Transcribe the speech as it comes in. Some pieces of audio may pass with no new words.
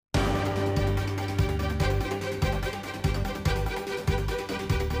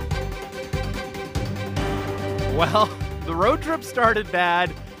Well, the road trip started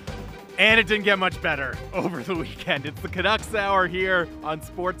bad, and it didn't get much better over the weekend. It's the Canucks Hour here on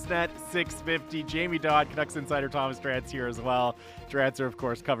Sportsnet 650. Jamie Dodd, Canucks insider Thomas Drance here as well. Drance, of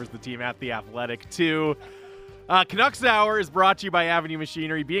course, covers the team at The Athletic, too. Canucks Hour is brought to you by Avenue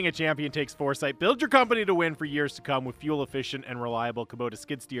Machinery. Being a champion takes foresight. Build your company to win for years to come with fuel-efficient and reliable Kubota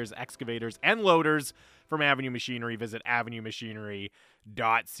skid steers, excavators, and loaders from Avenue Machinery. Visit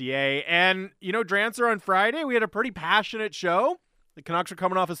avenuemachinery.ca. And, you know, Drancer, on Friday, we had a pretty passionate show. The Canucks are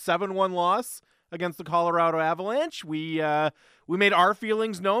coming off a 7-1 loss against the Colorado Avalanche. We made our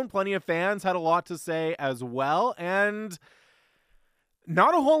feelings known. Plenty of fans had a lot to say as well. And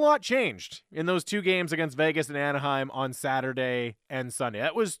not a whole lot changed in those two games against Vegas and Anaheim on Saturday and Sunday.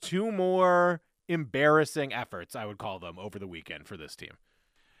 That was two more embarrassing efforts, I would call them, over the weekend for this team.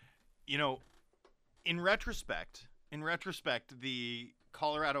 You know, in retrospect, the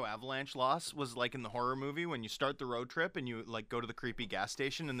Colorado Avalanche loss was like in the horror movie when you start the road trip and you like go to the creepy gas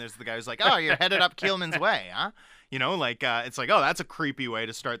station and there's the guy who's like, oh, you're headed up Keelman's Way, huh? You know, like it's like, oh, that's a creepy way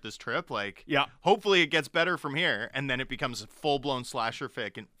to start this trip. Like, yeah, hopefully it gets better from here. And then it becomes a full-blown slasher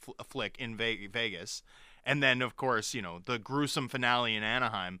flick in Vegas. And then, of course, you know, the gruesome finale in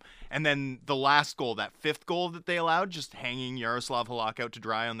Anaheim. And then the last goal, that fifth goal that they allowed, just hanging Yaroslav Halak out to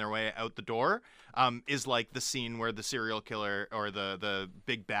dry on their way out the door, is like the scene where the serial killer or the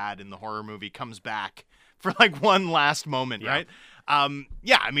big bad in the horror movie comes back for like one last moment, right?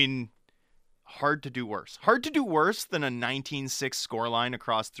 Yeah, I mean, hard to do worse. Hard to do worse than a 19-6 scoreline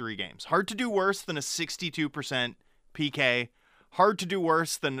across 3 games. Hard to do worse than a 62% PK. Hard to do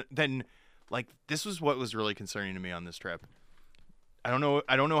worse than like, this was what was really concerning to me on this trip. I don't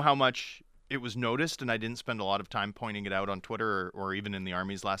know how much it was noticed, and I didn't spend a lot of time pointing it out on Twitter or even in the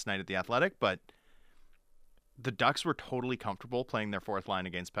Armies last night at The Athletic, but the Ducks were totally comfortable playing their fourth line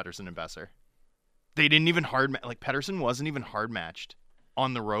against Pettersson and Besser. They didn't even Pettersson wasn't even hard matched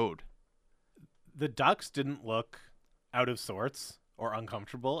on the road. The Ducks didn't look out of sorts or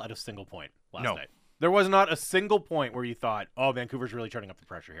uncomfortable at a single point last night. There was not a single point where you thought, oh, Vancouver's really turning up the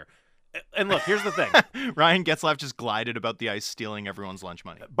pressure here. And look, here's the thing. Ryan Getzlaf just glided about the ice, stealing everyone's lunch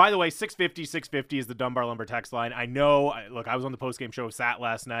money. By the way, 650 is the Dunbar Lumber text line. I know, look, I was on the postgame show of SAT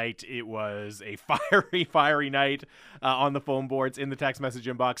last night. It was a fiery night on the phone boards, in the text message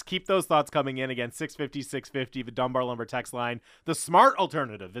inbox. Keep those thoughts coming in. Again, 650, the Dunbar Lumber text line. The smart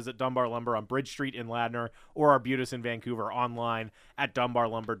alternative, visit Dunbar Lumber on Bridge Street in Ladner or Arbutus in Vancouver, online at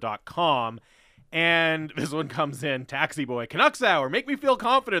dunbarlumber.com. And this one comes in, Taxi Boy, Canucks Hour, make me feel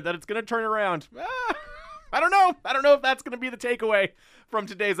confident that it's going to turn around. I don't know if that's going to be the takeaway from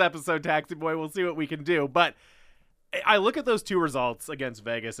today's episode, Taxi Boy. We'll see what we can do. But I look at those two results against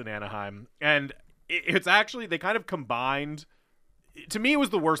Vegas and Anaheim, and it's actually, they kind of combined. To me, it was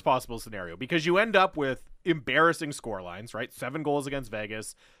the worst possible scenario because you end up with embarrassing score lines, right? 7 goals against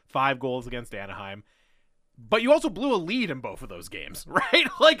Vegas, 5 goals against Anaheim. But you also blew a lead in both of those games, right?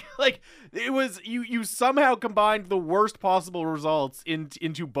 Like it was, you somehow combined the worst possible results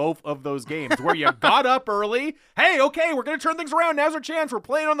into both of those games where you got up early. Hey, okay, we're going to turn things around. Now's our chance. We're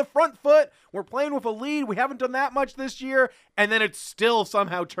playing on the front foot. We're playing with a lead. We haven't done that much this year. And then it still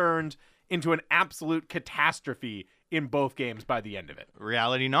somehow turned into an absolute catastrophe in both games by the end of it.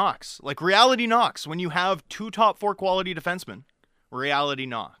 Reality knocks. When you have 2 top 4 quality defensemen, reality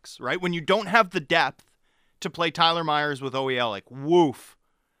knocks, right? When you don't have the depth to play Tyler Myers with OEL, like, woof.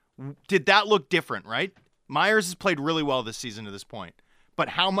 Did that look different, right? Myers has played really well this season to this point. But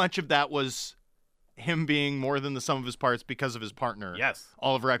how much of that was him being more than the sum of his parts because of his partner, yes,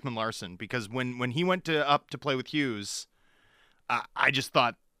 Oliver Ekman-Larsson? Because when he went up to play with Hughes, I just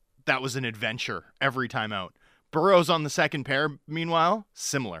thought that was an adventure every time out. Burrows on the second pair, meanwhile,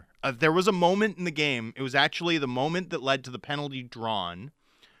 similar. There was a moment in the game. It was actually the moment that led to the penalty drawn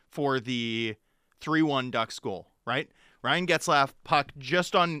for the 3-1 Ducks goal, right? Ryan Getzlaf, puck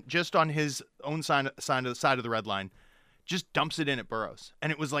just on his own side of the red line, just dumps it in at Burrows.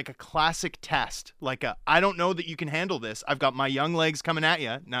 And it was like a classic test. Like I don't know that you can handle this. I've got my young legs coming at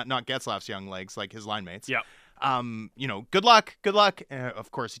you. Not Getzlaf's young legs, like his line mates. Yeah. You know, good luck.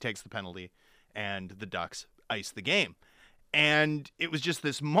 Of course, he takes the penalty, and the Ducks ice the game. And it was just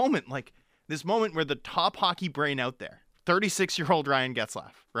this moment where the top hockey brain out there, 36-year-old Ryan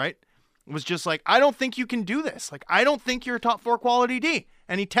Getzlaf, right? Was just like, I don't think you can do this. Like, I don't think you're a top 4 quality D.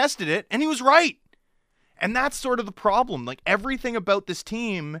 And he tested it, and he was right. And that's sort of the problem. Like, everything about this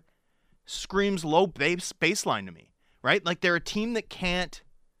team screams low baseline to me, right? Like, they're a team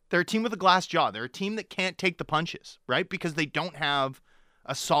with a glass jaw. They're a team that can't take the punches, right? Because they don't have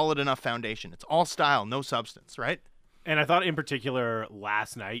a solid enough foundation. It's all style, no substance, right? And I thought in particular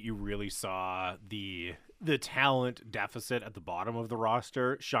last night you really saw the the talent deficit at the bottom of the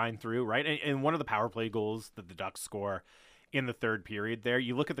roster shine through, right? And one of the power play goals that the Ducks score in the third period there,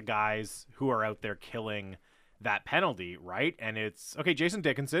 you look at the guys who are out there killing that penalty, right? And it's, okay, Jason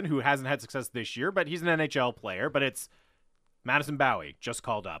Dickinson, who hasn't had success this year, but he's an NHL player, but it's Madison Bowie, just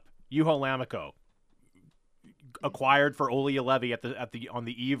called up. Juho Lammikko, acquired for Olli Juolevi on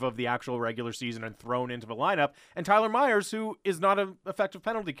the eve of the actual regular season and thrown into the lineup, and Tyler Myers, who is not an effective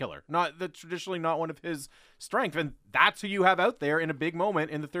penalty killer, traditionally not one of his strengths, and that's who you have out there in a big moment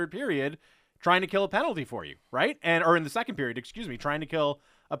in the third period trying to kill a penalty for you, right? Or in the second period, excuse me, trying to kill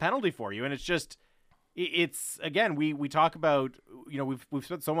a penalty for you, and it's again, we talk about, we've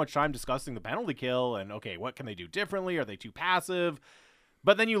spent so much time discussing the penalty kill and okay, what can they do differently? Are they too passive?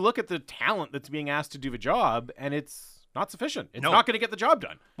 But then you look at the talent that's being asked to do the job, and it's not sufficient. It's not going to get the job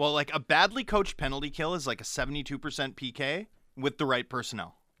done. Well, like a badly coached penalty kill is like a 72% PK with the right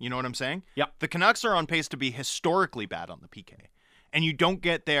personnel. You know what I'm saying? Yeah. The Canucks are on pace to be historically bad on the PK, and you don't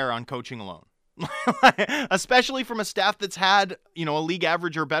get there on coaching alone. Especially from a staff that's had, a league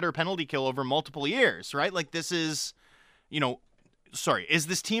average or better penalty kill over multiple years, right? Like this is, is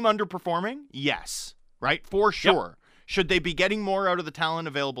this team underperforming? Yes, right? For sure. Yep. Should they be getting more out of the talent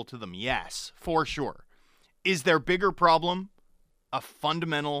available to them? Yes, for sure. Is their bigger problem a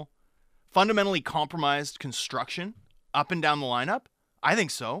fundamentally compromised construction up and down the lineup? I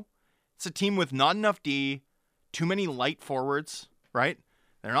think so. It's a team with not enough D, too many light forwards, right?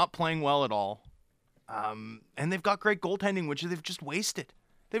 They're not playing well at all. And they've got great goaltending, which they've just wasted.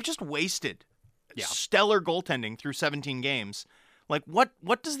 Stellar goaltending through 17 games. Like,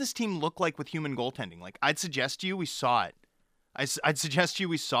 what does this team look like with human goaltending? Like, I'd suggest to you we saw it. I'd suggest to you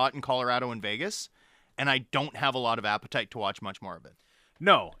we saw it in Colorado and Vegas, and I don't have a lot of appetite to watch much more of it.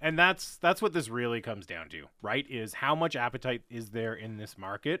 No, and that's what this really comes down to, right? Is how much appetite is there in this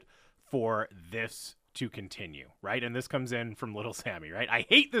market for this to continue, right? And this comes in from Little Sammy, right? I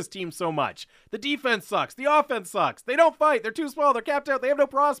hate this team so much. The defense sucks. The offense sucks. They don't fight. They're too small. They're capped out. They have no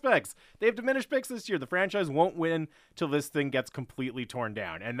prospects. They have diminished picks this year. The franchise won't win till this thing gets completely torn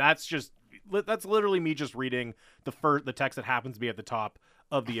down. And that's literally me just reading the text that happens to be at the top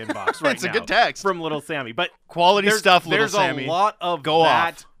of the inbox right It's a good text from Little Sammy. But quality stuff, Little Sammy. There's a lot of Go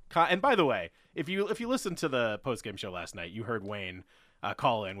that. Off. And by the way, if you listened to the postgame show last night, you heard Wayne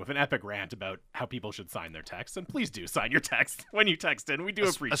call in with an epic rant about how people should sign their texts, and please do sign your text when you text in. We do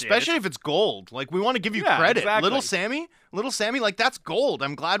appreciate it. Especially if it's gold. Like, we want to give you credit. Exactly. Little Sammy, like, that's gold.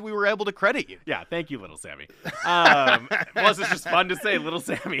 I'm glad we were able to credit you. Yeah, thank you, Little Sammy. Plus, it's just fun to say Little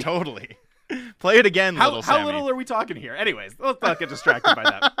Sammy. Totally. Play it again, Little Sammy. How little are we talking here? Anyways, let's not get distracted by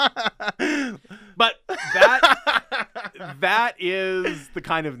that. But that is the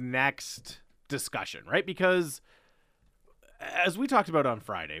kind of next discussion, right? Because as we talked about on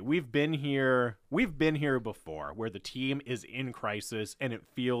Friday, we've been here before where the team is in crisis and it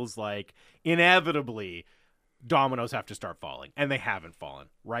feels like inevitably dominoes have to start falling, and they haven't fallen,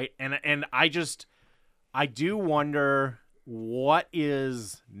 right? And I do wonder what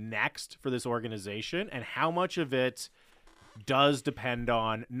is next for this organization and how much of it does depend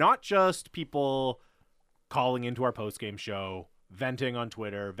on not just people calling into our postgame show, venting on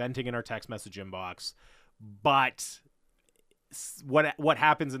Twitter, venting in our text message inbox, but what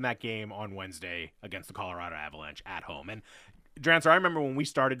happens in that game on Wednesday against the Colorado Avalanche at home. And Drancer, I remember when we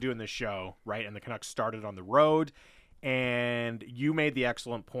started doing this show, right, and the Canucks started on the road, and you made the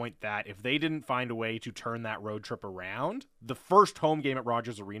excellent point that if they didn't find a way to turn that road trip around, the first home game at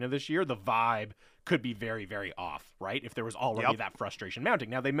Rogers Arena this year, the vibe could be very, very off, right? If there was already that frustration mounting.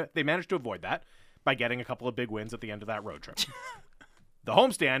 Now, they managed to avoid that by getting a couple of big wins at the end of that road trip. The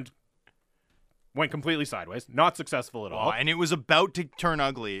homestand went completely sideways, not successful at all. And it was about to turn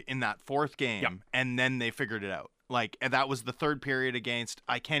ugly in that fourth game, and then they figured it out. Like, that was the third period against,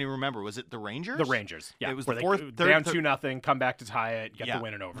 I can't even remember, was it the Rangers? The Rangers, yeah. It was the fourth, down 2-0, come back to tie it, get the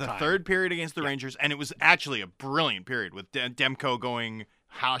win in overtime. The third period against the Rangers, and it was actually a brilliant period with Demko going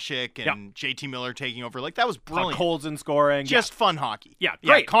Hasek and JT Miller taking over. Like, that was brilliant. Colson scoring. Just fun hockey. Yeah,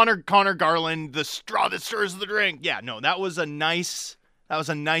 great. Connor Garland, the straw that stirs the drink. Yeah, no, that was a nice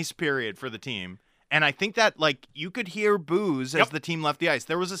period for the team. And I think that, like, you could hear boos as the team left the ice.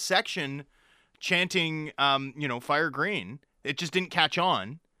 There was a section chanting, Fire Green. It just didn't catch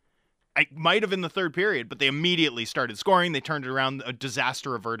on. I might have in the third period, but they immediately started scoring. They turned it around. A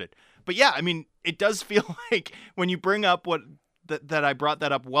disaster averted. But yeah, I mean, it does feel like when you bring up that I brought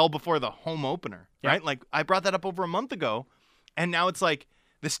that up well before the home opener, right? Like, I brought that up over a month ago, and now it's like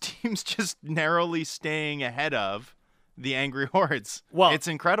this team's just narrowly staying ahead of the Angry Hordes. Well, it's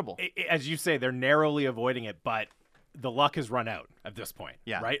incredible. As you say, they're narrowly avoiding it, but the luck has run out at this point.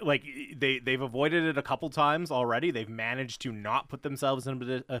 Yeah. Right? Like they've avoided it a couple times already. They've managed to not put themselves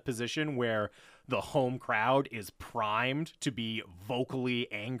in a position where the home crowd is primed to be vocally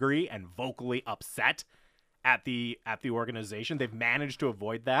angry and vocally upset at the organization. They've managed to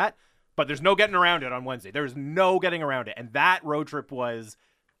avoid that, but there's no getting around it on Wednesday. There's no getting around it. And that road trip was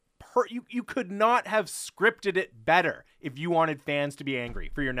you could not have scripted it better if you wanted fans to be angry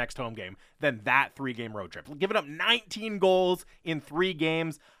for your next home game than that 3-game road trip. Giving up 19 goals in 3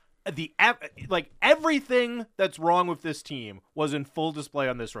 games. Everything that's wrong with this team was in full display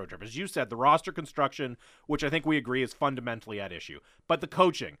on this road trip. As you said, the roster construction, which I think we agree is fundamentally at issue, but the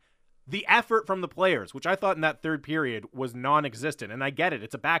coaching, the effort from the players, which I thought in that third period was non-existent. And I get it.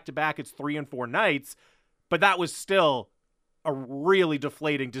 It's a back-to-back. It's 3 and 4 nights, but that was still a really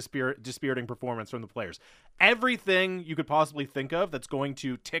deflating, dispiriting performance from the players. Everything you could possibly think of that's going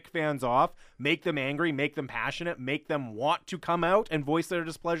to tick fans off, make them angry, make them passionate, make them want to come out and voice their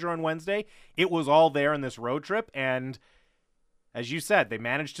displeasure on Wednesday, it was all there in this road trip. And as you said, they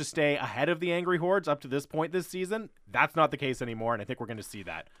managed to stay ahead of the Angry Hordes up to this point this season. That's not the case anymore, and I think we're going to see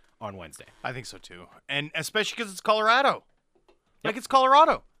that on Wednesday. I think so too, and especially because it's Colorado. Like, it's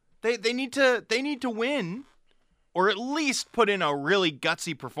Colorado. They need to win, or at least put in a really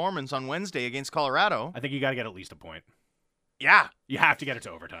gutsy performance on Wednesday against Colorado. I think you got to get at least a point. Yeah, you have to get it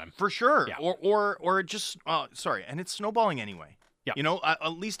to overtime for sure. Yeah. Or just and it's snowballing anyway. Yeah, you know,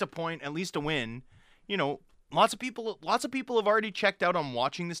 at least a point, at least a win. You know, lots of people have already checked out on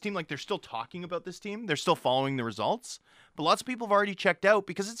watching this team. Like, they're still talking about this team. They're still following the results, but lots of people have already checked out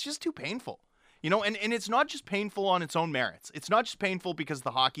because it's just too painful. You know, and it's not just painful on its own merits. It's not just painful because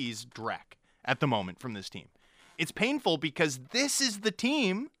the hockey's dreck at the moment from this team. It's painful because this is the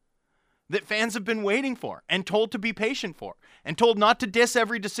team that fans have been waiting for and told to be patient for and told not to diss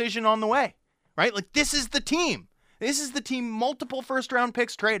every decision on the way, right? Like, this is the team. This is the team, multiple first-round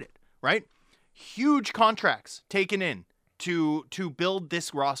picks traded, right? Huge contracts taken in to build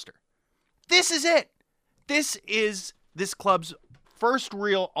this roster. This is it. This is this club's first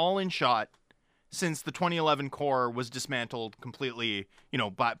real all-in shot since the 2011 core was dismantled completely, you know,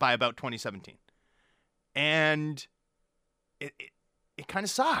 by about 2017. And it kind of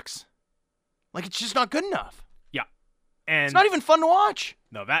sucks. Like, it's just not good enough. Yeah. And it's not even fun to watch.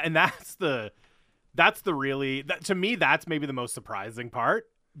 No, that's to me, that's maybe the most surprising part,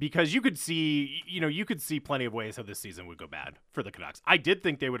 because you could see plenty of ways how this season would go bad for the Canucks. I did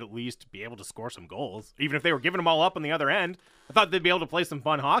think they would at least be able to score some goals, even if they were giving them all up on the other end. I thought they'd be able to play some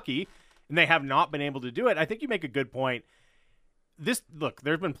fun hockey, and they have not been able to do it. I think you make a good point. There's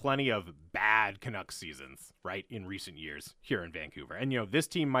been plenty of bad Canucks seasons, right, in recent years here in Vancouver. And, this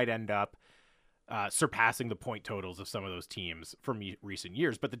team might end up surpassing the point totals of some of those teams from recent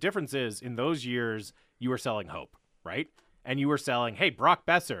years. But the difference is, in those years, you were selling hope, right? And you were selling, hey, Brock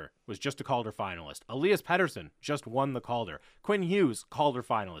Besser was just a Calder finalist. Elias Pettersson just won the Calder. Quinn Hughes, Calder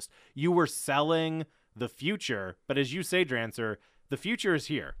finalist. You were selling the future. But as you say, Drancer, the future is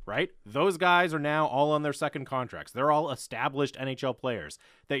here, right? Those guys are now all on their second contracts. They're all established NHL players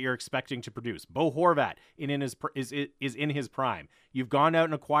that you're expecting to produce. Bo Horvat is in his prime. You've gone out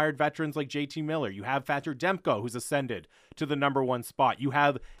and acquired veterans like JT Miller. You have Thatcher Demko, who's ascended to the number 1 spot. You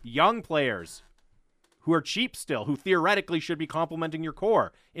have young players who are cheap still, who theoretically should be complementing your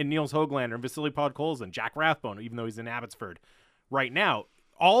core in Niels Höglander and Vasily Podkolzin, Jack Rathbone, even though he's in Abbotsford right now.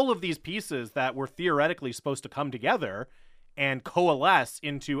 All of these pieces that were theoretically supposed to come together and coalesce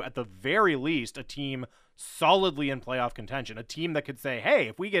into, at the very least, a team solidly in playoff contention, a team that could say, hey,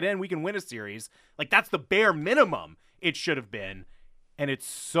 if we get in, we can win a series. Like, that's the bare minimum it should have been. And it's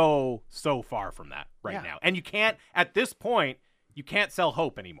so far from that right now. And you can't, at this point, you can't sell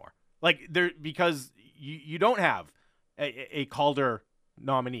hope anymore. Like, because you don't have a Calder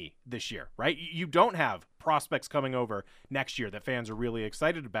nominee this year, right? You don't have prospects coming over next year that fans are really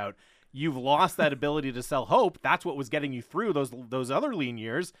excited about. You've lost that ability to sell hope. That's what was getting you through those other lean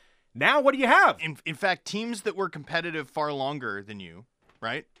years. Now, what do you have? In fact, teams that were competitive far longer than you,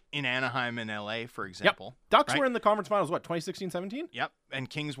 right? In Anaheim and LA, for example. Yep. Ducks were in the conference finals, 2016-17? Yep. And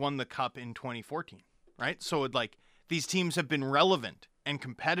Kings won the Cup in 2014, right? So, these teams have been relevant and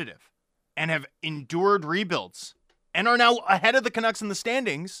competitive and have endured rebuilds and are now ahead of the Canucks in the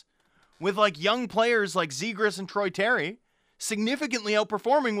standings with, young players like Zegras and Troy Terry significantly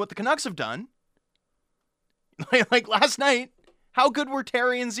outperforming what the Canucks have done. Like last night, how good were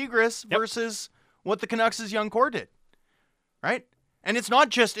Terry and Zegras versus what the Canucks' young core did, right? And it's not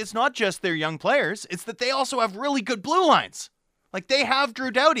just their young players. It's that they also have really good blue lines. Like, they have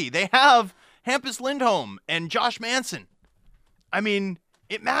Drew Doughty. They have Hampus Lindholm and Josh Manson. I mean,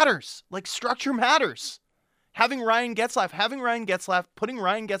 it matters. Like, structure matters. Having Ryan Getzlaf, putting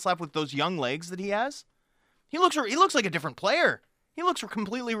Ryan Getzlaf with those young legs that he has, he looks like a different player. He looks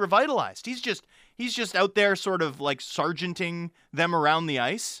completely revitalized. He's just out there sort of like sergeanting them around the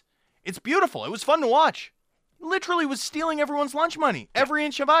ice. It's beautiful. It was fun to watch. He literally was stealing everyone's lunch money, every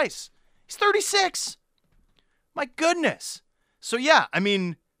inch of ice. He's 36. My goodness. So yeah, I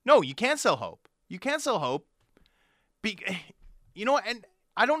mean, no, you can't sell hope. You can't sell hope. You know, and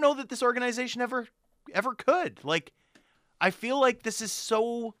I don't know that this organization ever could. Like, I feel like this is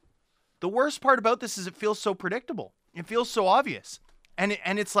so. The worst part about this is it feels so predictable. It feels so obvious, and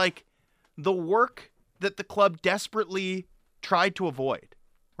it's like the work that the club desperately tried to avoid,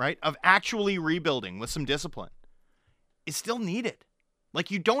 right? Of actually rebuilding with some discipline, is still needed. Like,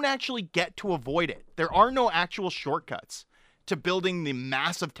 you don't actually get to avoid it. There are no actual shortcuts to building the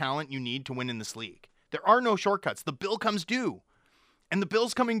massive talent you need to win in this league. There are no shortcuts. The bill comes due. And the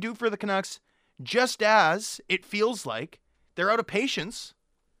bill's coming due for the Canucks just as it feels like they're out of patience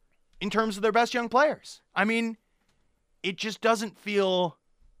in terms of their best young players. I mean, it just doesn't feel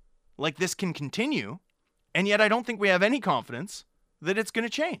like this can continue. And yet I don't think we have any confidence that it's going to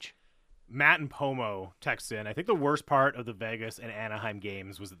change. Matt and Pomo text in, I think the worst part of the Vegas and Anaheim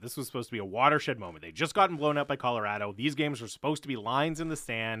games was that this was supposed to be a watershed moment. They'd just gotten blown up by Colorado. These games were supposed to be lines in the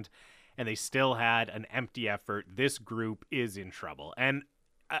sand, and they still had an empty effort. This group is in trouble. And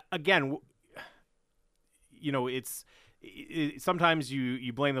again, you know, sometimes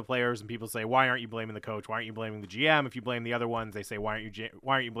you blame the players and people say, why aren't you blaming the coach? Why aren't you blaming the GM? If you blame the other ones, they say, why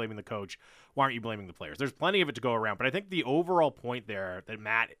aren't you blaming the coach? Why aren't you blaming the players? There's plenty of it to go around. But I think the overall point there that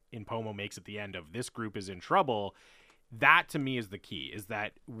Matt in Pomo makes at the end of this group is in trouble, that to me is the key, is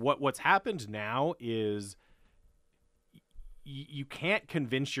that what's happened now is you can't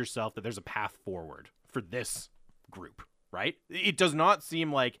convince yourself that there's a path forward for this group, right? It does not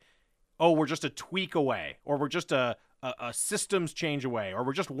seem like, oh, we're just a tweak away, or we're just a systems change away, or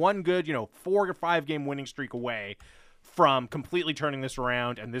we're just one good, 4 or 5 game winning streak away from completely turning this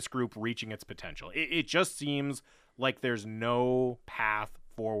around and this group reaching its potential. It just seems like there's no path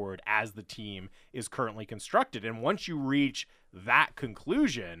forward as the team is currently constructed. And once you reach that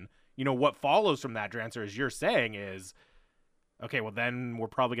conclusion, what follows from that, Drancer, as you're saying, is, okay, well, then we're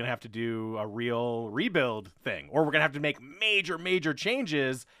probably going to have to do a real rebuild thing, or we're going to have to make major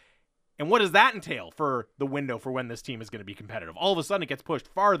changes. And what does that entail for the window for when this team is going to be competitive? All of a sudden, it gets pushed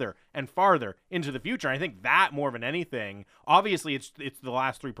farther and farther into the future. And I think that, more than anything, obviously it's the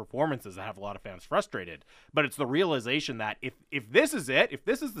last 3 performances that have a lot of fans frustrated. But it's the realization that if this is it, if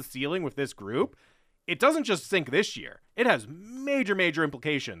this is the ceiling with this group, it doesn't just sink this year. It has major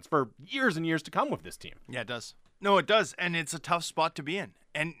implications for years and years to come with this team. Yeah, it does. No, it does. And it's a tough spot to be in.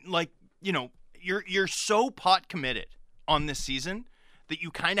 And, you're so pot committed on this season that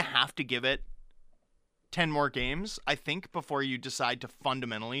you kind of have to give it 10 more games, I think, before you decide to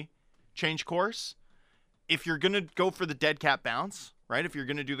fundamentally change course. If you're going to go for the dead cat bounce, right? If you're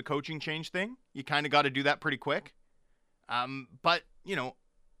going to do the coaching change thing, you kind of got to do that pretty quick. But, I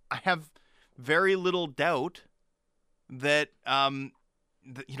have very little doubt that, a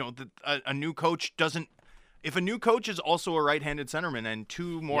new coach doesn't. If a new coach is also a right-handed centerman and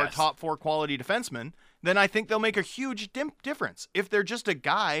 2 more top 4 quality defensemen, then I think they'll make a huge difference. If they're just a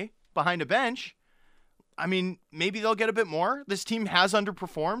guy behind a bench, I mean, maybe they'll get a bit more. This team has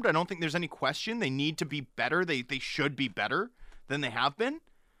underperformed. I don't think there's any question. They need to be better. They should be better than they have been.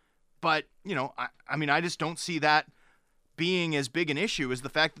 But, I just don't see that being as big an issue as the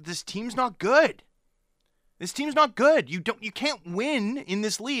fact that this team's not good. This team's not good. You can't win in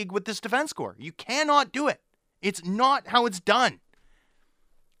this league with this defense core. You cannot do it. It's not how it's done.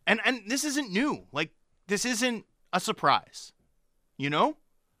 And this isn't new. Like, this isn't a surprise. I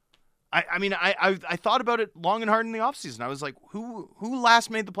thought about it long and hard in the offseason. I was like, who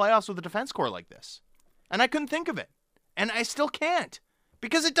last made the playoffs with a defense core like this? And I couldn't think of it. And I still can't.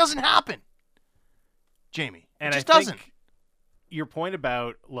 Because it doesn't happen. Jamie. And it just I doesn't. Think your point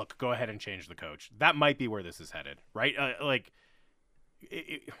about, look, go ahead and change the coach. That might be where this is headed, right?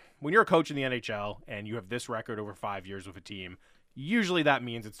 When you're a coach in the NHL and you have this record over 5 years with a team, usually that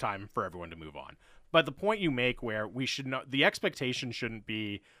means it's time for everyone to move on. But the point you make where the expectation shouldn't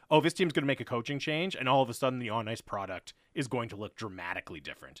be, oh, this team's going to make a coaching change and all of a sudden the on-ice product is going to look dramatically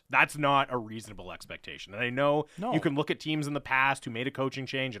different. That's not a reasonable expectation. And I know you can look at teams in the past who made a coaching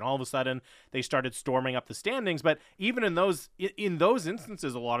change and all of a sudden they started storming up the standings. But even in those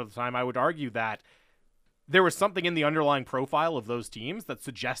instances, a lot of the time, I would argue that there was something in the underlying profile of those teams that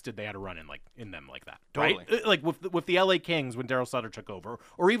suggested they had a run in them like that. Totally. Right? Like with the LA Kings when Daryl Sutter took over,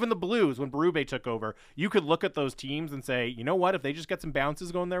 or even the Blues when Berube took over, you could look at those teams and say, you know what, if they just get some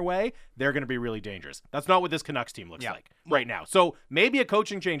bounces going their way, they're going to be really dangerous. That's not what this Canucks team looks like right now. So maybe a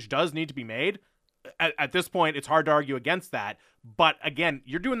coaching change does need to be made. At this point, it's hard to argue against that. But again,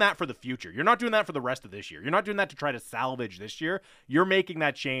 you're doing that for the future. You're not doing that for the rest of this year. You're not doing that to try to salvage this year. You're making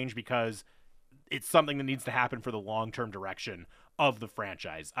that change because it's something that needs to happen for the long-term direction of the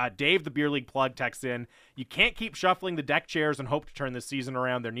franchise. Dave, the Beer League plug, texts in, you can't keep shuffling the deck chairs and hope to turn this season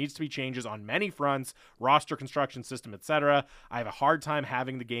around. There needs to be changes on many fronts, roster construction system, etc. I have a hard time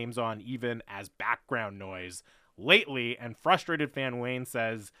having the games on even as background noise lately. And frustrated fan Wayne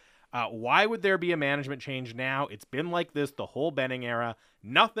says, why would there be a management change now? It's been like this the whole Benning era.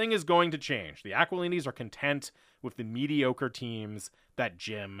 Nothing is going to change. The Aquilinis are content with the mediocre teams that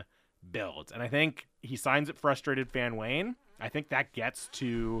Jim builds. And I think he signs it frustrated fan Wayne. I think that gets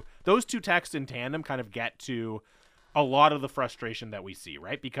to those two texts in tandem kind of get to a lot of the frustration that we see,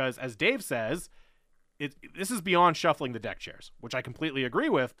 right? Because as Dave says, this is beyond shuffling the deck chairs, which I completely agree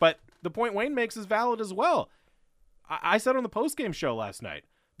with. But the point Wayne makes is valid as well. I said on the postgame show last night,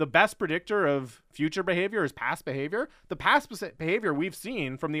 the best predictor of future behavior is past behavior. The past behavior we've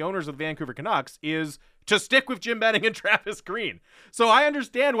seen from the owners of the Vancouver Canucks is to stick with Jim Benning and Travis Green. So I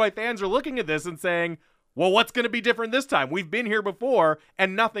understand why fans are looking at this and saying, well, what's going to be different this time? We've been here before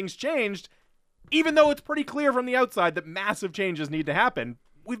and nothing's changed, even though it's pretty clear from the outside that massive changes need to happen.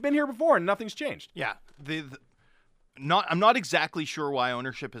 We've been here before and nothing's changed. Yeah. I'm not exactly sure why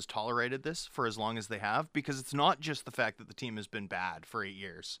ownership has tolerated this for as long as they have, because it's not just the fact that the team has been bad for 8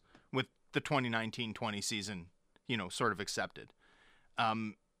 years with the 2019-20 season, sort of accepted.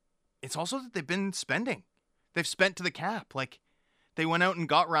 It's also that they've been spending. They've spent to the cap. Like, they went out and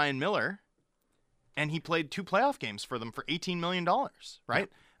got Ryan Miller, and he played 2 playoff games for them for $18 million, right?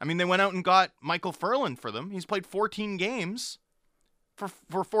 Yeah. I mean, they went out and got Michael Ferland for them. He's played 14 games for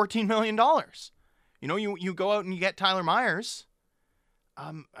 $14 million. You go out and you get Tyler Myers.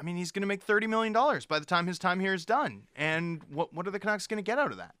 I mean, he's going to make $30 million by the time his time here is done. And what are the Canucks going to get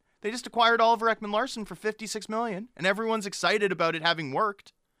out of that? They just acquired Oliver Ekman-Larsson for $56 million, and everyone's excited about it having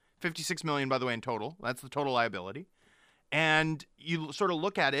worked. $56 million, by the way, in total. That's the total liability. And you sort of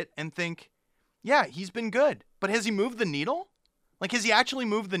look at it and think, yeah, he's been good. But has he moved the needle? Like, has he actually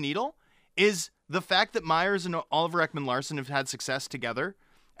moved the needle? Is the fact that Myers and Oliver Ekman-Larsson have had success together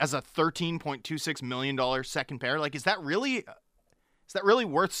as a $13.26 million second pair, like, is that really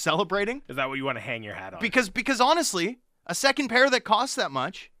worth celebrating? Is that what you want to hang your hat on? Because honestly, a second pair that costs that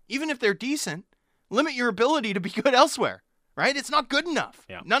much, even if they're decent, limit your ability to be good elsewhere, right? It's not good enough.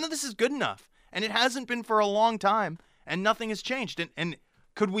 Yeah. None of this is good enough. And it hasn't been for a long time, and nothing has changed. And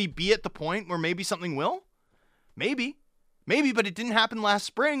could we be at the point where maybe something will? Maybe, but it didn't happen last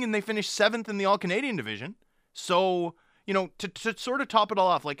spring, and they finished 7th in the All-Canadian division. So, to sort of top it all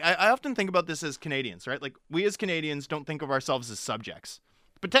off, like, I often think about this as Canadians, right? Like, we as Canadians don't think of ourselves as subjects.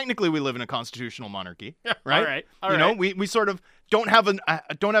 But technically, we live in a constitutional monarchy, right? All right. We sort of don't have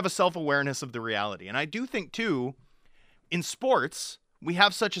a self-awareness of the reality. And I do think, too, in sports, we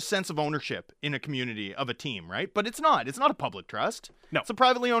have such a sense of ownership in a community of a team, right? But it's not a public trust. No. It's a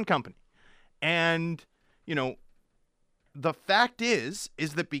privately owned company. And, the fact is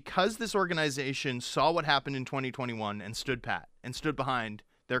that because this organization saw what happened in 2021 and stood pat and stood behind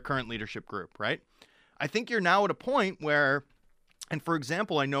their current leadership group, right? I think you're now at a point where, and for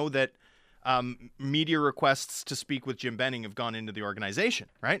example, I know that media requests to speak with Jim Benning have gone into the organization,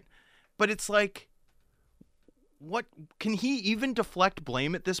 right? But it's like, what can he even deflect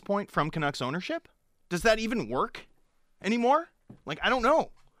blame at this point from Canucks ownership? Does that even work anymore? Like, I don't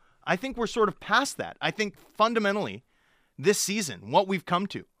know. I think we're sort of past that. I think fundamentally, this season, what we've come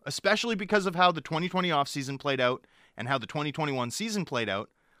to, especially because of how the 2020 offseason played out and how the 2021 season played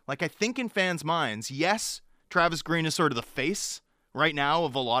out, like, I think in fans' minds, yes, Travis Green is sort of the face right now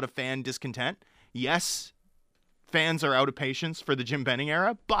of a lot of fan discontent. Yes, fans are out of patience for the Jim Benning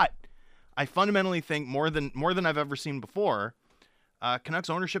era, but I fundamentally think more than I've ever seen before, Canucks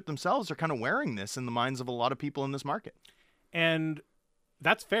ownership themselves are kind of wearing this in the minds of a lot of people in this market. And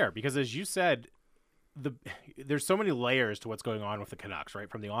that's fair, because as you said, there's so many layers to what's going on with the Canucks, right?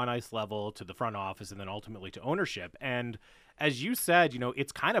 From the on-ice level to the front office and then ultimately to ownership. And as you said,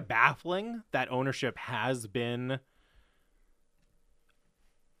 it's kind of baffling that ownership has been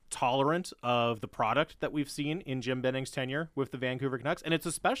tolerant of the product that we've seen in Jim Benning's tenure with the Vancouver Canucks. And it's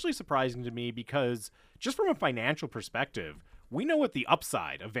especially surprising to me because just from a financial perspective, we know what the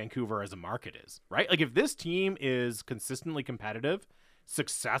upside of Vancouver as a market is, right? Like, if this team is consistently competitive,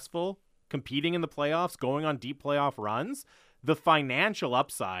 successful, competing in the playoffs, going on deep playoff runs, the financial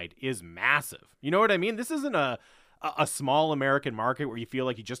upside is massive. You know what I mean? This isn't a small American market where you feel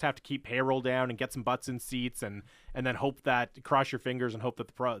like you just have to keep payroll down and get some butts in seats and then hope that, cross your fingers and hope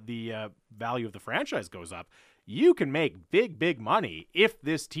that the value of the franchise goes up. You can make big money if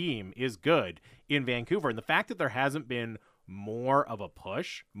this team is good in Vancouver. And the fact that there hasn't been more of a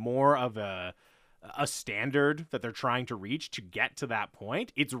push, more of a standard that they're trying to reach to get to that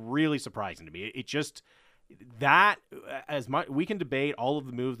point, it's really surprising to me. It just, that, as much, we can debate all of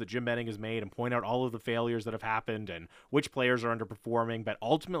the moves that Jim Benning has made and point out all of the failures that have happened and which players are underperforming, but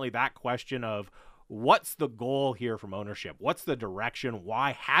ultimately that question of what's the goal here from ownership? What's the direction?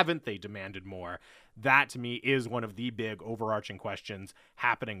 Why haven't they demanded more? That, to me, is one of the big overarching questions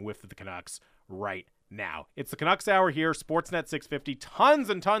happening with the Canucks right now. It's the Canucks Hour here, Sportsnet 650. Tons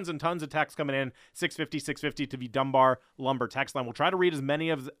and tons and tons of texts coming in, 650 to the Dunbar Lumber text line. We'll try to read as many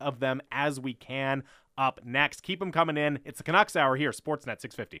of them as we can up next. Keep them coming in. It's the Canucks Hour here, Sportsnet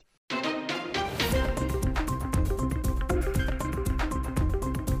 650.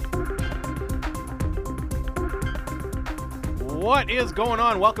 What is going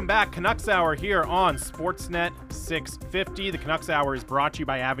on? Welcome back. Canucks Hour here on Sportsnet 650. The Canucks Hour is brought to you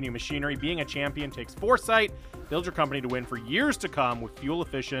by Avenue Machinery. Being a champion takes foresight. Build your company to win for years to come with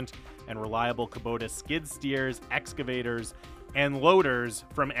fuel-efficient and reliable Kubota skid steers, excavators, and loaders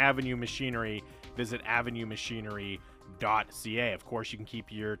from Avenue Machinery. Visit avenuemachinery.ca. Of course, you can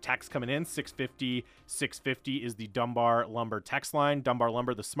keep your text coming in. 650 is the Dunbar Lumber text line. Dunbar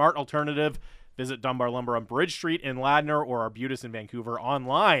Lumber, the smart alternative. Visit Dunbar Lumber on Bridge Street in Ladner or Arbutus in Vancouver,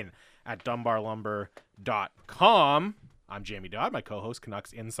 online at dunbarlumber.com. I'm Jamie Dodd, my co-host,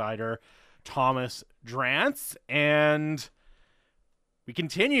 Canucks insider Thomas Drance, and we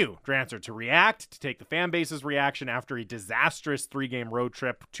continue, Drancer, to react, to take the fan base's reaction after a disastrous 3-game road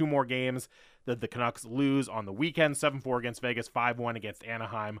trip. 2 more games that the Canucks lose on the weekend, 7-4 against Vegas, 5-1 against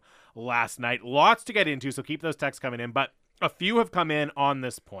Anaheim last night. Lots to get into, so keep those texts coming in, but a few have come in on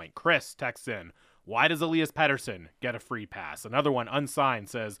this point. Chris texts in, why does Elias Pettersson get a free pass? Another one, unsigned,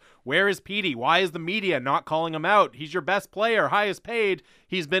 says, where is Petey? Why is the media not calling him out? He's your best player, highest paid.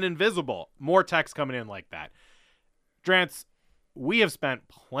 He's been invisible. More texts coming in like that. Drance, we have spent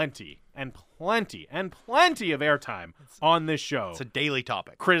plenty of airtime on this show. It's a daily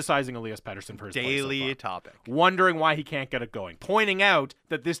topic. Criticizing Elias Pettersson for his play so daily far. topic. Wondering why he can't get it going. Pointing out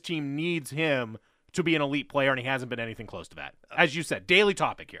that this team needs him to be an elite player, and he hasn't been anything close to that. As you said, daily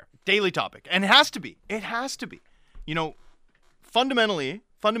topic here. Daily topic. And it has to be. It has to be. You know, fundamentally,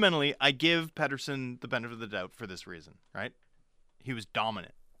 I give Pettersson the benefit of the doubt for this reason, right? He was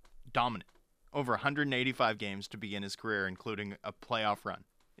dominant. Over 185 games to begin his career, including a playoff run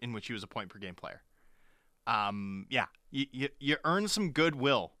in which he was a point-per-game player. You earn some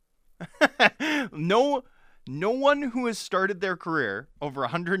goodwill. No one who has started their career over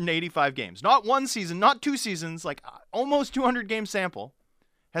 185 games, not one season, not 2 seasons, like almost 200 game sample,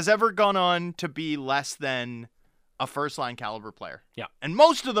 has ever gone on to be less than a first-line caliber player. Yeah. And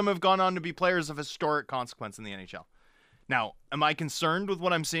most of them have gone on to be players of historic consequence in the NHL. Now, am I concerned with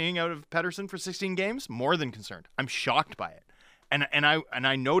what I'm seeing out of Pettersson for 16 games? More than concerned. I'm shocked by it. And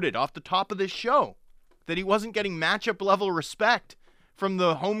I noted off the top of this show that he wasn't getting matchup level respect from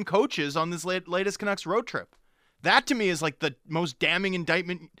the home coaches on this latest Canucks road trip. That to me is like the most damning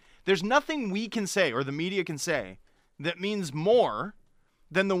indictment. There's nothing we can say or the media can say that means more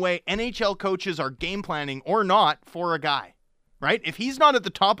than the way NHL coaches are game planning or not for a guy, right? If he's not at the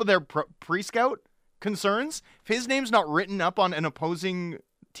top of their pre-scout concerns, if his name's not written up on an opposing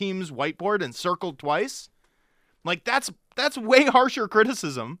team's whiteboard and circled twice, like that's way harsher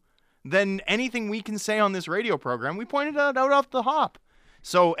criticism than anything we can say on this radio program. We pointed that out off the hop.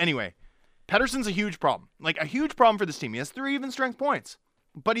 So anyway, Pettersson's a huge problem. Like a huge problem for this team. He has 3 even strength points.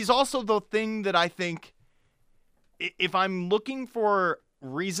 But he's also the thing that I think, if I'm looking for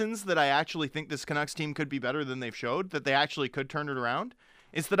reasons that I actually think this Canucks team could be better than they've showed, that they actually could turn it around,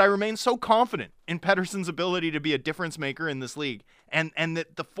 is that I remain so confident in Pettersson's ability to be a difference maker in this league. And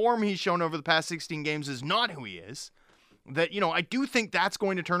that the form he's shown over the past 16 games is not who he is. That, I do think that's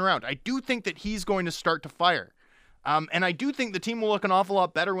going to turn around. I do think that he's going to start to fire. And I do think the team will look an awful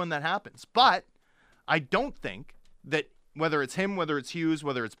lot better when that happens. But I don't think that whether it's him, whether it's Hughes,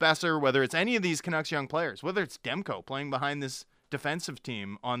 whether it's Besser, whether it's any of these Canucks young players, whether it's Demko playing behind this defensive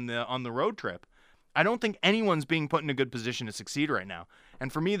team on the road trip, I don't think anyone's being put in a good position to succeed right now.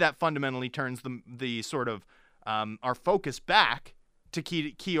 And for me, that fundamentally turns the sort of our focus back to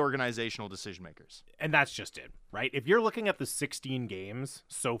key organizational decision makers. And that's just it, right? If you're looking at the 16 games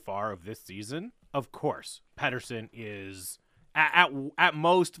so far of this season, of course, Pettersson is at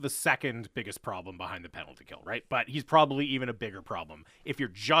most the second biggest problem behind the penalty kill, right? But he's probably even a bigger problem if you're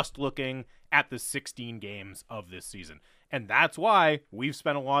just looking at the 16 games of this season. And that's why we've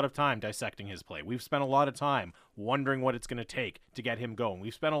spent a lot of time dissecting his play. We've spent a lot of time wondering what it's going to take to get him going.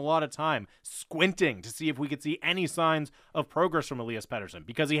 We've spent a lot of time squinting to see if we could see any signs of progress from Elias Pettersson,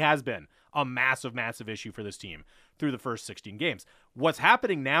 because he has been a massive, massive issue for this team through the first 16 games. What's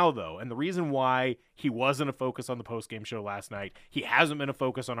happening now, though, and the reason why he wasn't a focus on the postgame show last night, he hasn't been a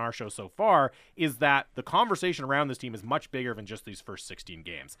focus on our show so far, is that the conversation around this team is much bigger than just these first 16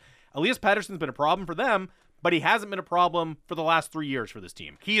 games. Elias Pettersson's been a problem for them, but he hasn't been a problem for the last 3 years for this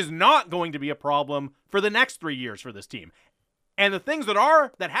team. He is not going to be a problem for the next 3 years for this team. And the things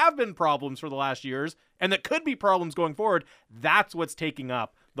that have been problems for the last years and that could be problems going forward, that's what's taking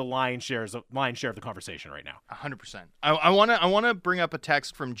up the lion's share of the conversation right now. 100%. I want to bring up a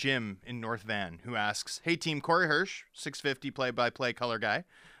text from Jim in North Van who asks, "Hey team, Corey Hirsch, 650 play-by-play color guy,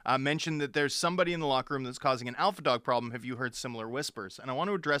 mentioned that there's somebody in the locker room that's causing an alpha dog problem. Have you heard similar whispers?" And I want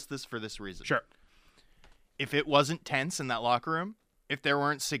to address this for this reason. Sure. If it wasn't tense in that locker room, if there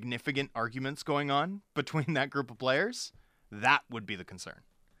weren't significant arguments going on between that group of players, that would be the concern.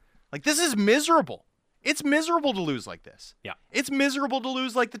 Like, this is miserable. It's miserable to lose like this. Yeah. It's miserable to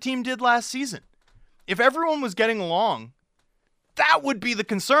lose like the team did last season. If everyone was getting along, that would be the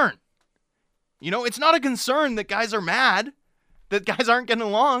concern. You know, it's not a concern that guys are mad, that guys aren't getting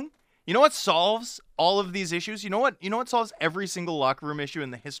along. You know what solves all of these issues? You know what solves every single locker room issue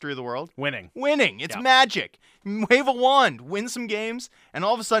in the history of the world? Winning. It's magic. Wave a wand, win some games, and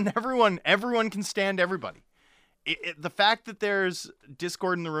all of a sudden everyone can stand everybody. The fact that there's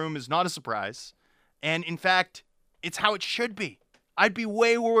discord in the room is not a surprise. And in fact, it's how it should be. I'd be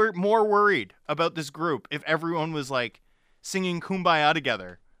way more worried about this group if everyone was like singing Kumbaya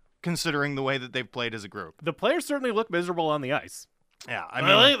together, considering the way that they've played as a group. The players certainly look miserable on the ice. Yeah, I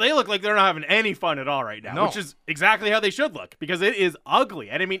mean, they look like they're not having any fun at all right now, which is exactly how they should look, because it is ugly.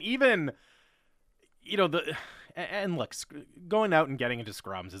 And I mean, even, and look, going out and getting into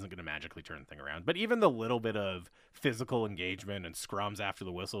scrums isn't going to magically turn the thing around, but even the little bit of physical engagement and scrums after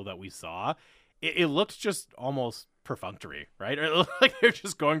the whistle that we saw, it looks just almost perfunctory, right? It looks like they're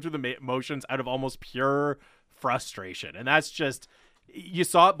just going through the motions out of almost pure frustration. And that's just, you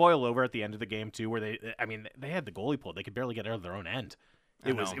saw it boil over at the end of the game too, where they had the goalie pulled. They could barely get out of their own end.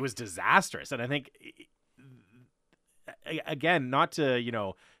 It was disastrous. And I think, again, not to,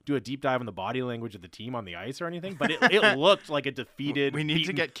 do a deep dive on the body language of the team on the ice or anything, but it looked like a defeated, we need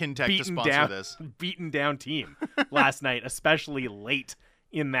to get Kintec to sponsor this. Beaten down team last night, especially late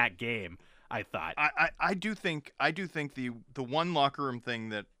in that game. I thought. I do think the one locker room thing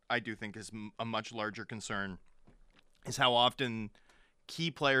that I do think is a much larger concern is how often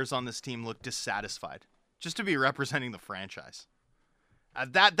key players on this team look dissatisfied just to be representing the franchise.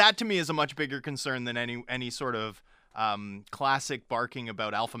 That to me is a much bigger concern than any sort of classic barking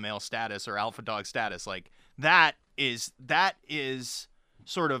about alpha male status or alpha dog status. Like that is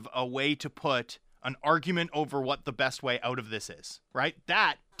sort of a way to put an argument over what the best way out of this is, right?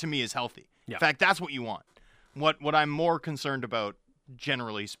 That to me is healthy. Yeah. In fact, that's what you want. What I'm more concerned about,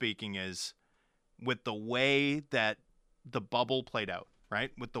 generally speaking, is with the way that the bubble played out, right?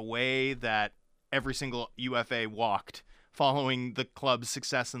 With the way that every single UFA walked following the club's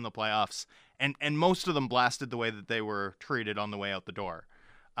success in the playoffs, and most of them blasted the way that they were treated on the way out the door.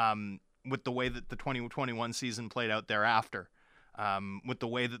 With the way that the 2021 season played out thereafter, with the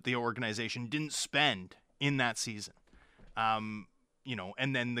way that the organization didn't spend in that season.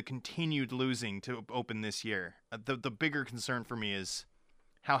 And then the continued losing to open this year. The bigger concern for me is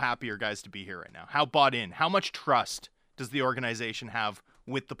how happy are guys to be here right now? How bought in? How much trust does the organization have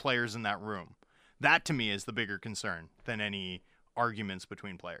with the players in that room? That to me is the bigger concern than any arguments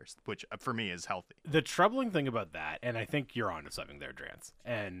between players, which for me is healthy. The troubling thing about that, and I think you're onto something there, Drance,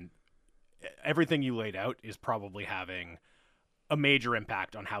 and everything you laid out is probably having a major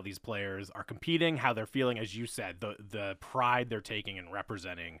impact on how these players are competing, how they're feeling, as you said, the pride they're taking in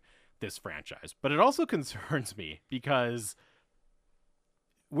representing this franchise. But it also concerns me because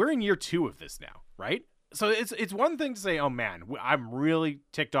we're in year 2 of this now, right? So it's one thing to say, oh man, I'm really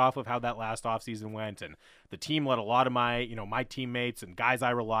ticked off of how that last offseason went, and the team let a lot of my teammates and guys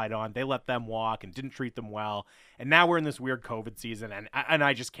I relied on, they let them walk and didn't treat them well. And now we're in this weird COVID season, and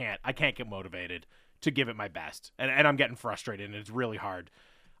I just can't get motivated to give it my best, and I'm getting frustrated, and it's really hard.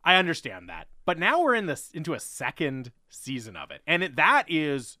 I understand that, but now we're into a second season of it, and that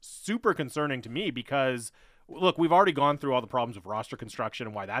is super concerning to me because, look, we've already gone through all the problems of roster construction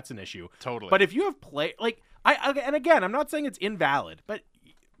and why that's an issue. Totally. But if you have and again, I'm not saying it's invalid, but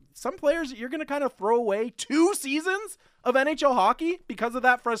some players you're going to kind of throw away 2 seasons of NHL hockey because of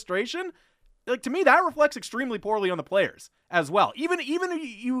that frustration. Like, to me, that reflects extremely poorly on the players as well. Even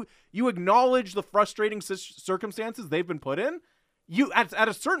if you acknowledge the frustrating circumstances they've been put in, you at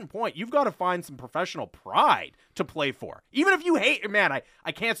a certain point, you've got to find some professional pride to play for. Even if you hate, man,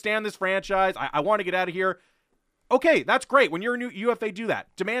 I can't stand this franchise. I want to get out of here. Okay, that's great. When you're a new UFA, do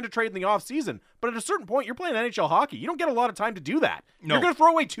that. Demand a trade in the offseason. But at a certain point, you're playing NHL hockey. You don't get a lot of time to do that. No. You're going to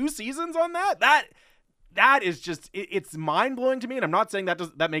throw away 2 seasons on that? That is just, it's mind-blowing to me, and I'm not saying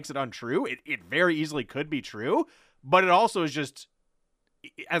that makes it untrue. It very easily could be true, but it also is just,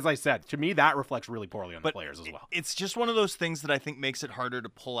 as I said, to me, that reflects really poorly on the players as well. It's just one of those things that I think makes it harder to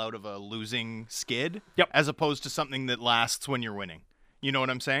pull out of a losing skid, yep, as opposed to something that lasts when you're winning. You know what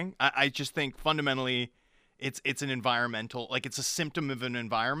I'm saying? I just think fundamentally it's an environmental, like it's a symptom of an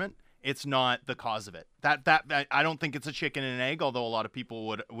environment. It's not the cause of it. That I don't think it's a chicken and an egg, although a lot of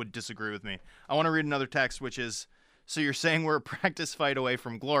people would disagree with me. I want to read another text, which is, so you're saying we're a practice fight away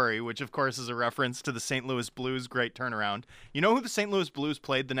from glory, which of course is a reference to the St. Louis Blues' great turnaround. You know who the St. Louis Blues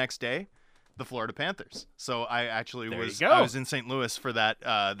played the next day? The Florida Panthers. So I actually I was in St. Louis for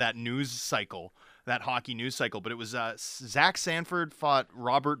that news cycle, that hockey news cycle. But it was Zach Sanford fought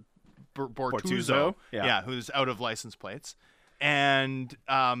Robert Bortuzzo, yeah, who's out of license plates. And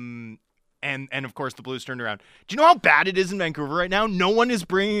of course the Blues turned around. Do you know how bad it is in Vancouver right now? No one is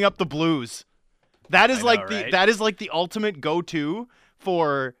bringing up the Blues. That is that is like the ultimate go-to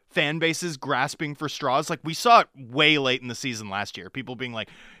for fan bases grasping for straws. Like, we saw it way late in the season last year. People being like,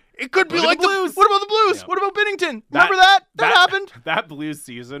 it could be like the Blues. What about the Blues? Yeah. What about Binnington? Remember that? That happened. That Blues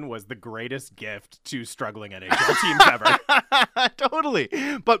season was the greatest gift to struggling NHL teams ever. Totally.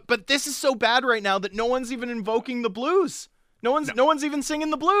 But this is so bad right now that no one's even invoking the Blues. No one's even singing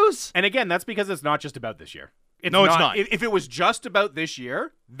the Blues. And again, that's because it's not just about this year. It's not. If it was just about this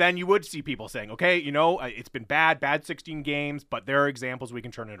year, then you would see people saying, okay, it's been bad 16 games, but there are examples we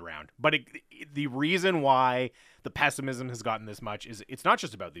can turn it around. But the reason why the pessimism has gotten this much is it's not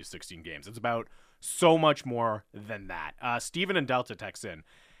just about these 16 games. It's about so much more than that. Steven and Delta texts in,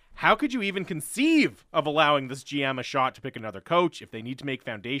 how could you even conceive of allowing this GM a shot to pick another coach? If they need to make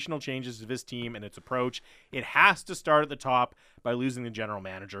foundational changes to this team and its approach, it has to start at the top by losing the general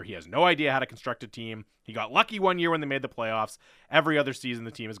manager. He has no idea how to construct a team. He got lucky one year when they made the playoffs. Every other season,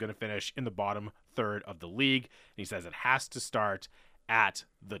 the team is going to finish in the bottom third of the league. And he says it has to start at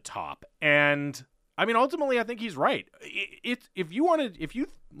the top. And I mean, ultimately, I think he's right. If you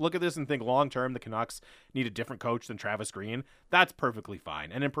look at this and think long-term, the Canucks need a different coach than Travis Green, that's perfectly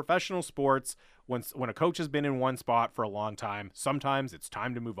fine. And in professional sports, when a coach has been in one spot for a long time, sometimes it's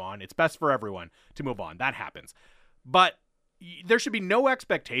time to move on. It's best for everyone to move on. That happens. But there should be no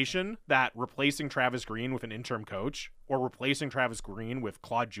expectation that replacing Travis Green with an interim coach, or replacing Travis Green with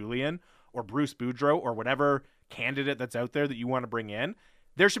Claude Julien or Bruce Boudreau or whatever candidate that's out there that you want to bring in,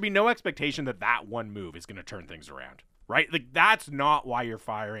 there should be no expectation that one move is going to turn things around, right? Like, that's not why you're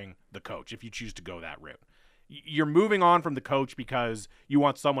firing the coach if you choose to go that route. You're moving on from the coach because you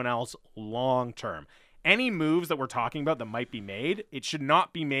want someone else long term. Any moves that we're talking about that might be made, it should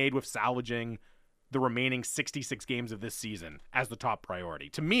not be made with salvaging the remaining 66 games of this season as the top priority.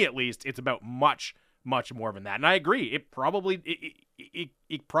 To me, at least, it's about much, much more than that. And I agree. It probably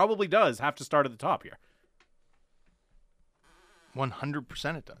does have to start at the top here.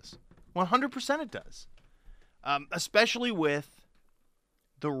 100% it does. 100% it does. Especially with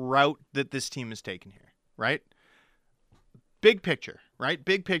the route that this team has taken here, right? Big picture, right?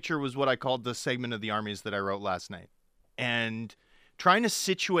 Big picture was what I called the segment of the armies that I wrote last night. And trying to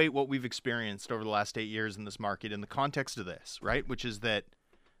situate what we've experienced over the last 8 years in this market in the context of this, right? Which is that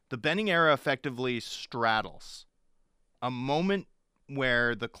the Benning era effectively straddles a moment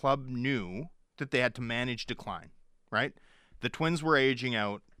where the club knew that they had to manage decline, right? The Twins were aging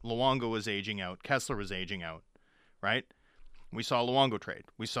out. Luongo was aging out. Kessler was aging out, right? We saw Luongo trade.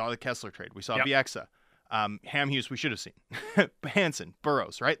 We saw the Kessler trade. We saw Bieksa. Hamhuis we should have seen. Hansen,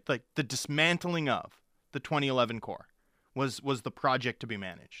 Burroughs, right? Like, the dismantling of the 2011 core was the project to be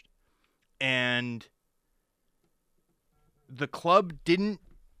managed. And the club didn't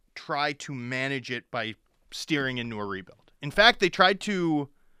try to manage it by steering into a rebuild. In fact, they tried to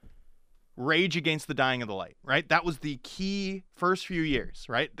rage against the dying of the light, right? That was the key first few years,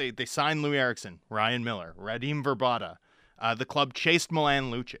 right? They signed Louis Eriksson, Ryan Miller, Radim Verbata. The club chased Milan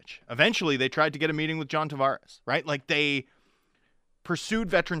Lucic. Eventually, they tried to get a meeting with John Tavares, right? Like, they pursued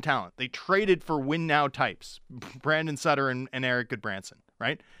veteran talent. They traded for win-now types, Brandon Sutter and Eric Goodbranson,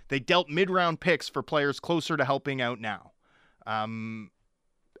 right? They dealt mid-round picks for players closer to helping out now.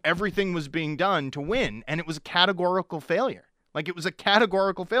 Everything was being done to win, and it was a categorical failure. Like, it was a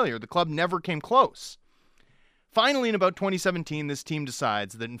categorical failure. The club never came close. Finally, in about 2017, this team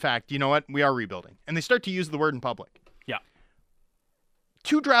decides that, in fact, you know what? We are rebuilding. And they start to use the word in public. Yeah.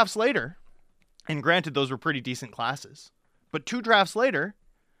 2 drafts later, and granted, those were pretty decent classes, but 2 drafts later,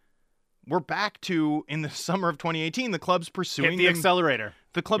 we're back to, in the summer of 2018, the club's pursuing Hit the accelerator.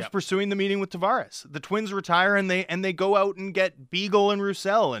 The club's pursuing the meeting with Tavares. The Twins retire, and they go out and get Beagle and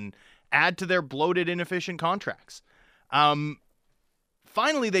Roussel and add to their bloated, inefficient contracts.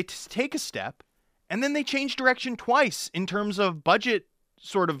 Finally, they take a step, and then they change direction twice in terms of budget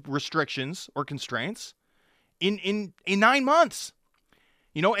sort of restrictions or constraints in 9 months.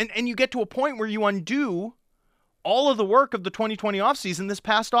 You know, and you get to a point where you undo all of the work of the 2020 offseason this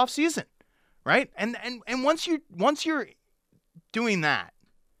past offseason, right? And once you're doing that,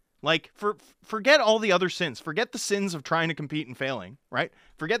 like, forget all the other sins. Forget the sins of trying to compete and failing, right?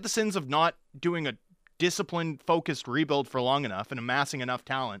 Forget the sins of not doing a disciplined, focused rebuild for long enough and amassing enough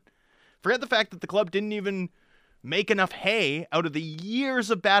talent. Forget the fact that the club didn't even make enough hay out of the years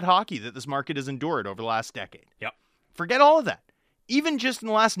of bad hockey that this market has endured over the last decade. Yep. Forget all of that. Even just in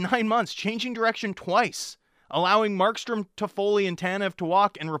the last 9 months, changing direction twice, allowing Markstrom, Toffoli, and Tanev to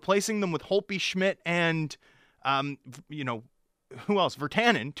walk and replacing them with Holtby, Schmidt, and, who else?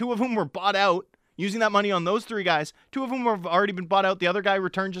 Virtanen, 2 of whom were bought out, using that money on those 3 guys. 2 of whom have already been bought out. The other guy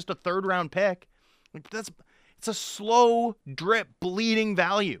returned just a 3rd-round pick. It's a slow drip, bleeding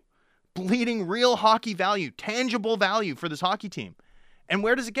value. Bleeding real hockey value, tangible value for this hockey team. And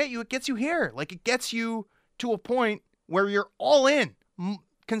where does it get you? It gets you here. Like, it gets you to a point where you're all in.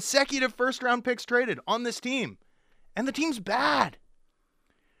 Consecutive first-round picks traded on this team. And the team's bad.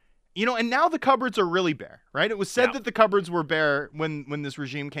 You know, and now the cupboards are really bare, right? It was said that the cupboards were bare when this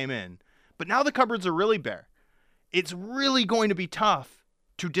regime came in. But now the cupboards are really bare. It's really going to be tough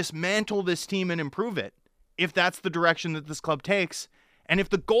to dismantle this team and improve it if that's the direction that this club takes. And if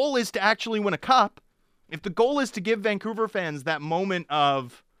the goal is to actually win a cup, if the goal is to give Vancouver fans that moment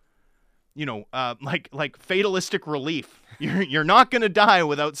of, like fatalistic relief, you're not going to die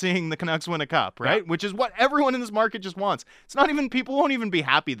without seeing the Canucks win a cup, right? Yeah. Which is what everyone in this market just wants. It's not even, people won't even be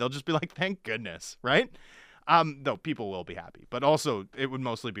happy. They'll just be like, thank goodness, right? Though people will be happy, but also it would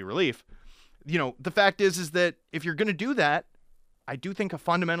mostly be relief. You know, the fact is that if you're going to do that, I do think a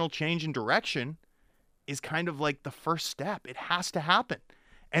fundamental change in direction is kind of like the first step. It has to happen.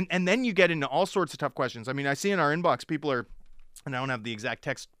 And then you get into all sorts of tough questions. I mean, I see in our inbox, people are, and I don't have the exact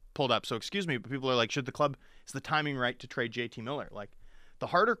text pulled up, so excuse me, but people are like, is the timing right to trade JT Miller? Like, the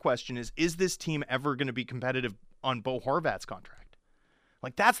harder question is this team ever going to be competitive on Bo Horvat's contract?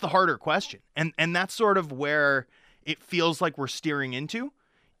 Like, that's the harder question. And that's sort of where it feels like we're steering into,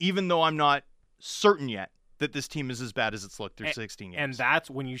 even though I'm not certain yet that this team is as bad as it's looked through 16 games. And that's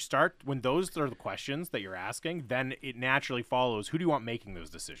when those are the questions that you're asking, then it naturally follows, who do you want making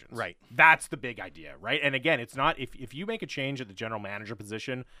those decisions? Right. That's the big idea, right? And again, it's not, if you make a change at the general manager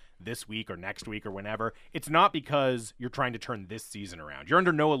position this week or next week or whenever, it's not because you're trying to turn this season around. You're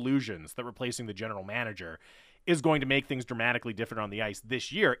under no illusions that replacing the general manager is going to make things dramatically different on the ice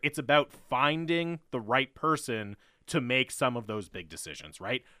this year. It's about finding the right person to make some of those big decisions,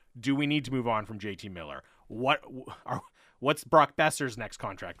 right? Do we need to move on from JT Miller? What's Brock Besser's next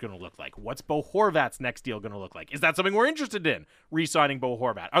contract going to look like? What's Bo Horvat's next deal going to look like? Is that something we're interested in, re-signing Bo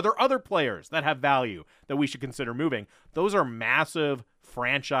Horvat? Are there other players that have value that we should consider moving? Those are massive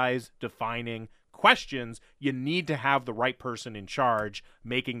franchise-defining questions. You need to have the right person in charge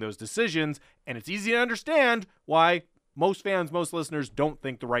making those decisions, and it's easy to understand why most fans, most listeners don't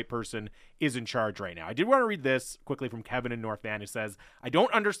think the right person is in charge right now. I did want to read this quickly from Kevin in North Van, who says, I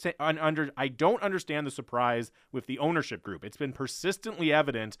don't understand the surprise with the ownership group. It's been persistently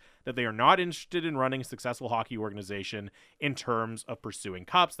evident that they are not interested in running a successful hockey organization in terms of pursuing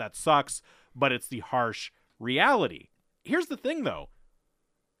cups. That sucks, but it's the harsh reality. Here's the thing, though.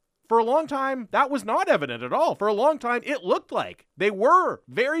 For a long time, that was not evident at all. For a long time, it looked like they were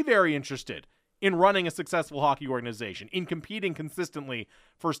very, very interested in running a successful hockey organization, in competing consistently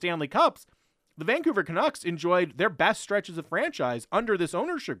for Stanley Cups. The Vancouver Canucks enjoyed their best stretches of franchise under this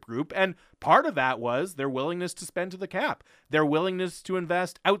ownership group, and part of that was their willingness to spend to the cap, their willingness to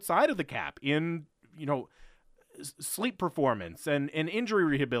invest outside of the cap in, sleep performance and injury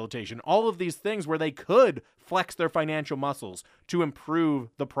rehabilitation, all of these things where they could flex their financial muscles to improve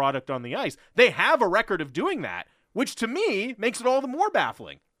the product on the ice. They have a record of doing that, which to me makes it all the more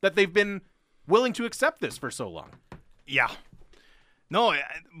baffling that they've been willing to accept this for so long. Yeah. No,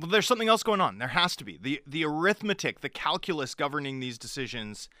 there's something else going on. There has to be. The arithmetic, the calculus governing these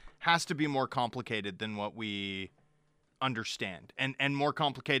decisions has to be more complicated than what we understand, and more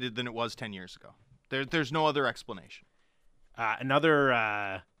complicated than it was 10 years ago. There's no other explanation.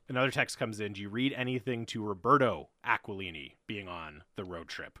 Another text comes in. Do you read anything to Roberto Aquilini being on the road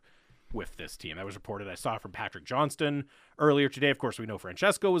trip with this team? That was reported. I saw from Patrick Johnston earlier today. Of course, we know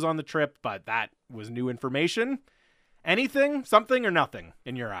Francesco was on the trip, but that was new information. Anything, something, or nothing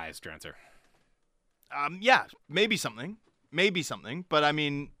in your eyes, Trancer? Yeah, maybe something, but I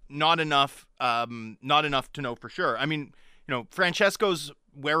mean, not enough to know for sure. I mean, Francesco's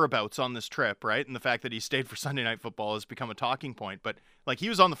whereabouts on this trip, right? And the fact that he stayed for Sunday Night Football has become a talking point, but like he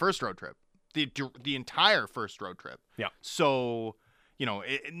was on the first road trip, the entire first road trip. Yeah. So,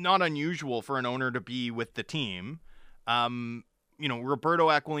 not unusual for an owner to be with the team. Roberto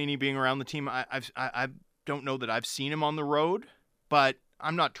Aquilini being around the team, I don't know that I've seen him on the road, but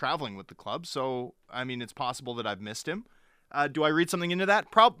I'm not traveling with the club, so I mean, it's possible that I've missed him. Do I read something into that?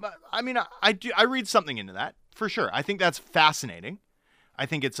 I do. I read something into that for sure. I think that's fascinating. I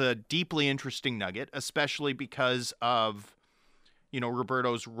think it's a deeply interesting nugget, especially because of,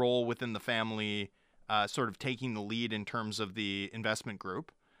 Roberto's role within the family, sort of taking the lead in terms of the investment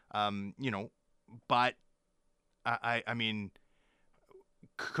group. But I mean,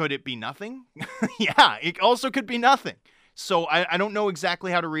 could it be nothing? Yeah, it also could be nothing. So I don't know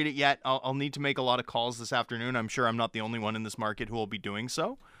exactly how to read it yet. I'll need to make a lot of calls this afternoon. I'm sure I'm not the only one in this market who will be doing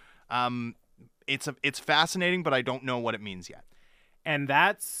so. It's fascinating, but I don't know what it means yet. And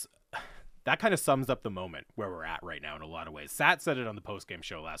that kind of sums up the moment where we're at right now in a lot of ways. Sat said it on the postgame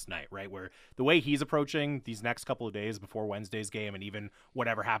show last night, right? Where the way he's approaching these next couple of days before Wednesday's game and even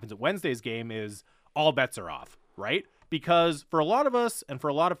whatever happens at Wednesday's game is all bets are off, right? Because for a lot of us and for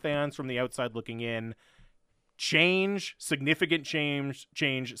a lot of fans from the outside looking in, significant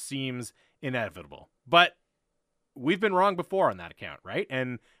change seems inevitable. But we've been wrong before on that account, right?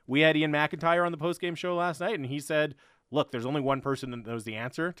 And we had Ian McIntyre on the postgame show last night, and he said, look, there's only one person that knows the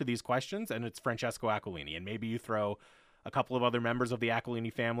answer to these questions, and it's Francesco Aquilini. And maybe you throw a couple of other members of the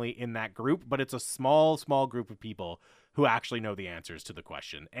Aquilini family in that group, but it's a small group of people who actually know the answers to the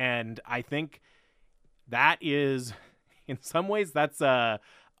question. And I think that is, in some ways, that's a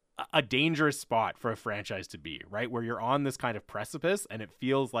dangerous spot for a franchise to be, right? Where you're on this kind of precipice and it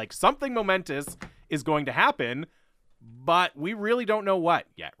feels like something momentous is going to happen, but we really don't know what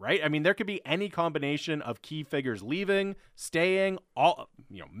yet, right? I mean, there could be any combination of key figures leaving, staying,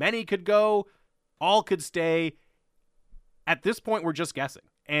 many could go, all could stay. At this point, we're just guessing.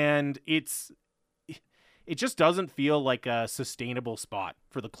 And it just doesn't feel like a sustainable spot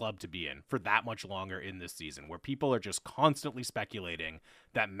for the club to be in for that much longer in this season, where people are just constantly speculating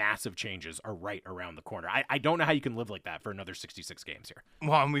that massive changes are right around the corner. I don't know how you can live like that for another 66 games here.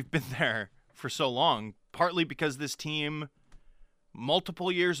 Well, and we've been there for so long, partly because this team,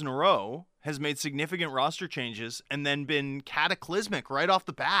 multiple years in a row, has made significant roster changes and then been cataclysmic right off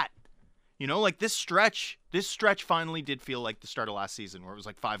the bat. Like this stretch finally did feel like the start of last season, where it was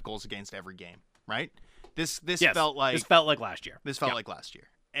like 5 goals against every game, right? This felt like last year. This felt like last year.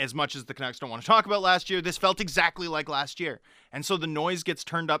 As much as the Canucks don't want to talk about last year, this felt exactly like last year. And so the noise gets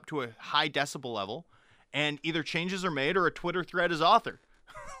turned up to a high decibel level, and either changes are made or a Twitter thread is authored.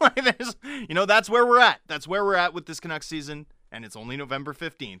 That's where we're at. That's where we're at with this Canucks season, and it's only November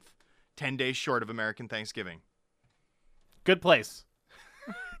 15th, 10 days short of American Thanksgiving. Good place.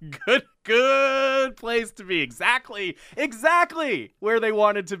 Good place to be. Exactly where they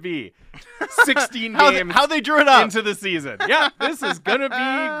wanted to be. 16 games. How they drew it up into the season. Yeah, this is going to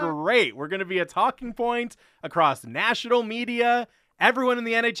be great. We're going to be a talking point across national media. Everyone in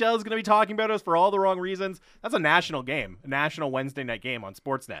the NHL is going to be talking about us for all the wrong reasons. That's a national game, a national Wednesday night game on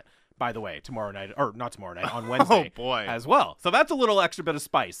Sportsnet, by the way, on Wednesday as well. So that's a little extra bit of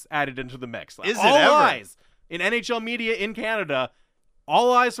spice added into the mix. Is all it ever? Eyes in NHL media in Canada.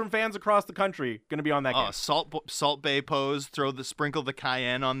 All eyes from fans across the country going to be on that game. Salt Bay pose, sprinkle the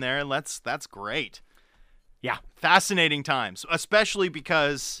cayenne on there. That's great. Yeah. Fascinating times, especially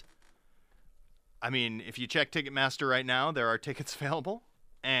because, I mean, if you check Ticketmaster right now, there are tickets available.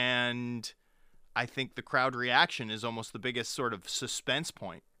 And I think the crowd reaction is almost the biggest sort of suspense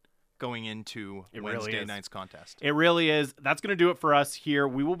point going into Wednesday night's contest. It really is. That's going to do it for us here.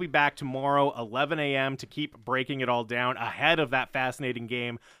 We will be back tomorrow, 11 a.m. to keep breaking it all down ahead of that fascinating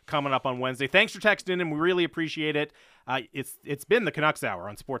game coming up on Wednesday. Thanks for texting in, and we really appreciate it. It's been the Canucks Hour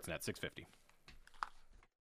on Sportsnet 650.